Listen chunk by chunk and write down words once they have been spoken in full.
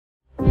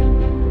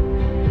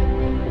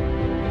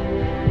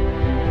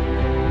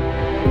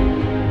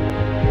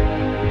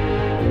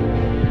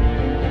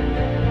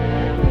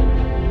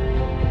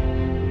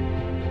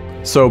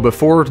So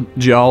before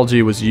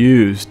geology was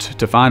used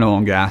to find oil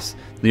and gas,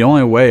 the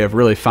only way of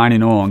really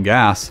finding oil and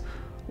gas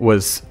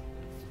was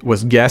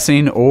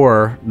guessing,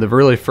 or the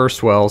really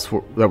first wells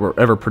that were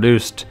ever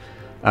produced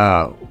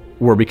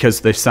were because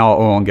they saw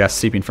oil and gas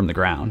seeping from the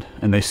ground,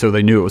 and so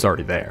they knew it was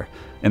already there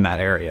in that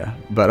area.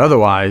 But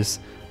otherwise,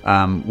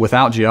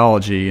 without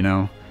geology, you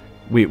know,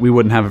 we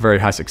wouldn't have a very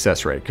high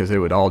success rate because it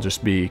would all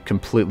just be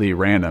completely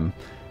random.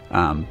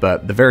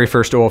 But the very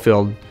first oil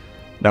field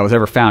that was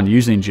ever found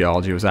using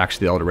geology was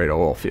actually the El Dorado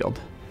oil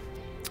field.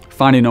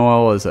 Finding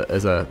oil is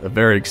a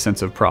very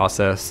extensive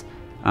process.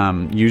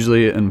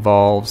 Usually it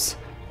involves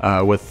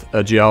with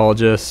a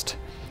geologist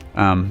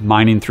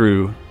mining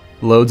through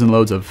loads and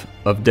loads of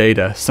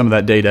data. Some of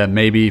that data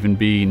maybe even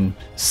being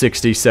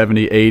 60,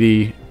 70,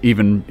 80,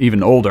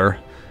 even older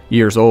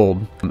years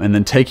old, and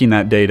then taking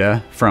that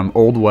data from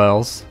old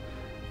wells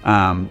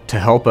to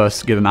help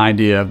us get an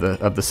idea of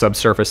the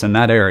subsurface in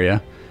that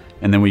area,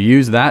 and then we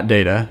use that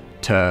data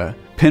to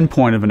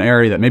pinpoint of an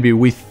area that maybe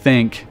we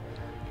think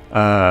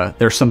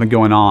there's something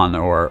going on,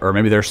 or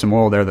maybe there's some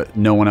oil there that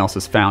no one else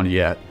has found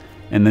yet.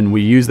 And then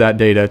we use that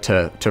data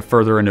to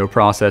further into a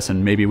process,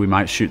 and maybe we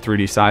might shoot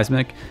 3D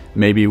seismic.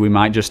 Maybe we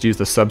might just use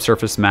the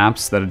subsurface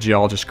maps that a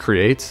geologist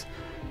creates,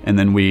 and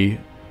then we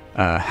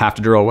have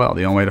to drill a well.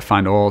 The only way to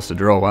find oil is to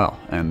drill a well,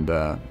 and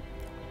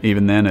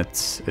even then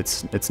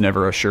it's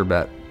never a sure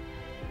bet.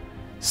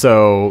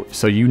 So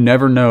you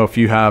never know if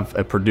you have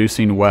a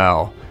producing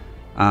well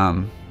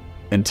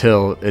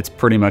until it's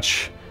pretty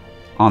much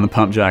on the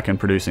pump jack and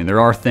producing. There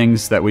are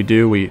things that we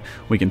do. We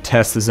can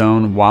test the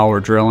zone while we're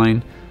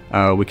drilling.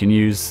 We can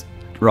use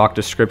rock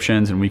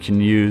descriptions, and we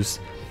can use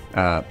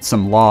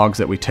some logs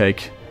that we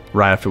take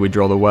right after we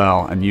drill the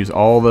well, and use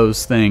all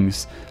those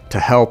things to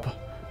help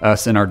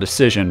us in our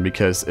decision,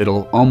 because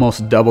it'll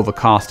almost double the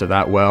cost of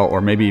that well,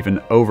 or maybe even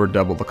over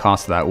double the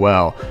cost of that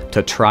well,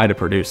 to try to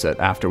produce it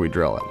after we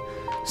drill it.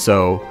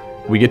 So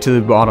we get to the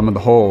bottom of the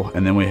hole,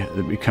 and then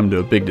we come to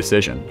a big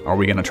decision. Are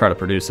we going to try to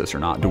produce this or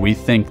not? Do we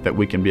think that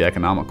we can be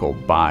economical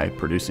by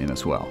producing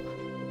this well?